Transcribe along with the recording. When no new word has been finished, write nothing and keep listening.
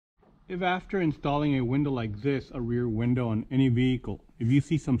If after installing a window like this, a rear window on any vehicle, if you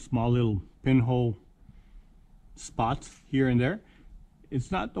see some small little pinhole spots here and there,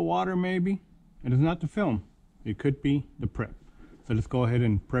 it's not the water maybe, and it's not the film. It could be the prep. So let's go ahead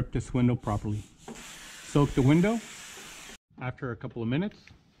and prep this window properly. Soak the window. After a couple of minutes,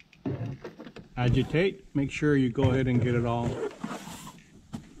 agitate. Make sure you go ahead and get it all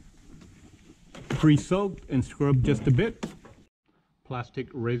pre-soaked and scrub just a bit. Plastic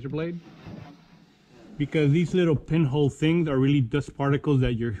razor blade, because these little pinhole things are really dust particles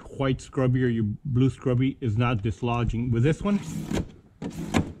that your white scrubby or your blue scrubby is not dislodging. With this one,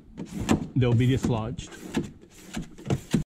 they'll be dislodged.